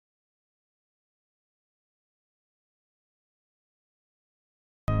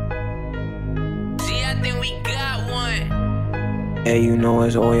we got one. Hey, you know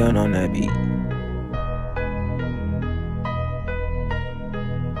it's Oyaan on that beat.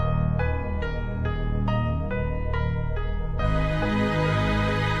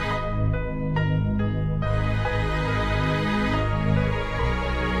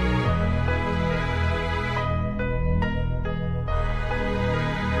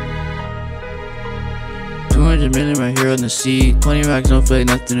 $200 million right here on the seat. 20 racks don't feel like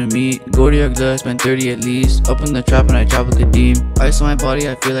nothing to me. Go to your glove, spend 30 at least. Up in the trap and I trap with Kadeem. Ice on my body,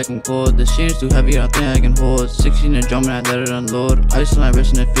 I feel like I'm cold. The chain is too heavy, I don't think I can hold. 16 a drum and I let it unload. Ice on my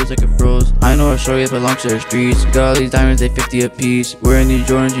wrist and it feels like it froze. I know a shorty that belongs to the streets. Got all these diamonds, they 50 a piece. Wearing these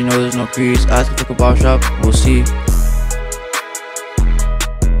Jordans, you know there's no crease. Ask for KABOB Shop, we'll see.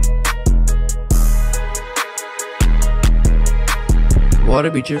 Water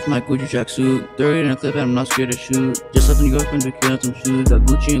be cheering for my Gucci tracksuit. 30 in a clip and I'm not scared to shoot. Just left your girlfriend to kill some shoes. Got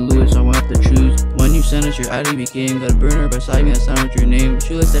Gucci and Louis, so I won't have to choose. When you send us your ID became. Got a burner beside me, that's not with your name.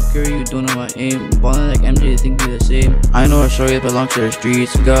 Shoot like Steph Curry, you don't know my aim. Ballin' like MJ, they think we the same. I know a shorty that belongs to the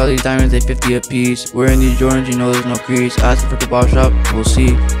streets. Got all these diamonds, they 50 a piece. Wearing these Jordans, you know there's no crease. Ask for KABOB Shop, we'll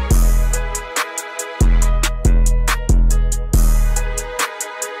see.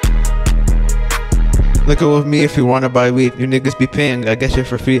 Look up with me if you wanna buy weed. You niggas be paying, I get shit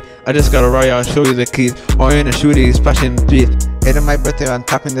for free. I just got a riot, I'll show you the keys. Oyaan and shooty, splashing the streets. Hating my birthday, I'm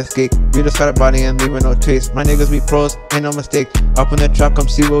tapping the skate. We just got a body and leaving no trace. My niggas be pros, ain't no mistake. Up in the trap, come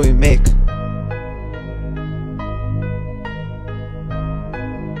see what we make.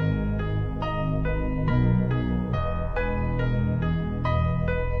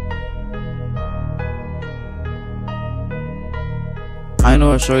 I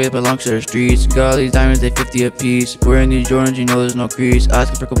know a shorty that belongs to the streets. Got all these diamonds, they 50 a piece. Wearing these Jordans, you know there's no crease.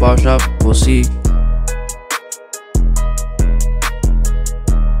 Asking for KABOB Shop, we'll see.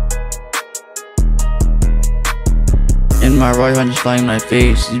 In my right hand, just flying in my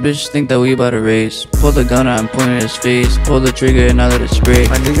face. These bitches think that we about to race. Pull the gun out and point at his face. Pull the trigger and now let it spray.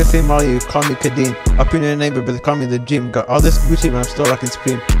 My niggas say Molly, you call me Kadeem. Up in your neighbor, but they call me the gym. Got all this Gucci, but I'm still rocking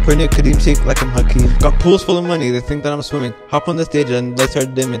Supreme. Putting a Kadeem shake like I'm Hakeem. Got pools full of money, they think that I'm swimming. Hop on the stage and lights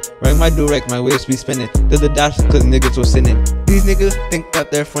start dimming. Ring my do-rag, my waist be spinning. Did the dash cause niggas was sinning. These niggas think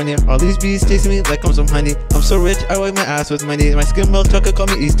that they're funny. All these bees chasing me like I'm some honey. I'm so rich, I wipe my ass with money. My skin melt trucker call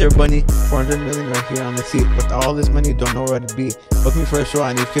me Easter Bunny. 400 million right here on the seat. With all this money, don't know where to be. Book me for a show,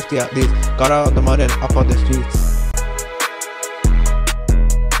 I need 50 at least. Got out of the mud and up on the streets.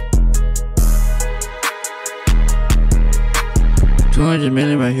 $200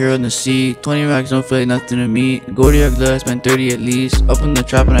 million right here on the seat. 20 racks don't feel like nothing to me. Go to your glove, spend 30 at least. Up in the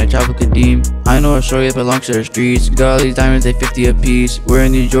trap and I trap with Kadeem. I know a shorty that belongs to the streets. Got all these diamonds, they 50 a piece.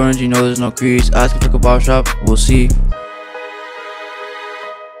 Wearing these Jordans, you know there's no crease. Asking for KABOB Shop, we'll see.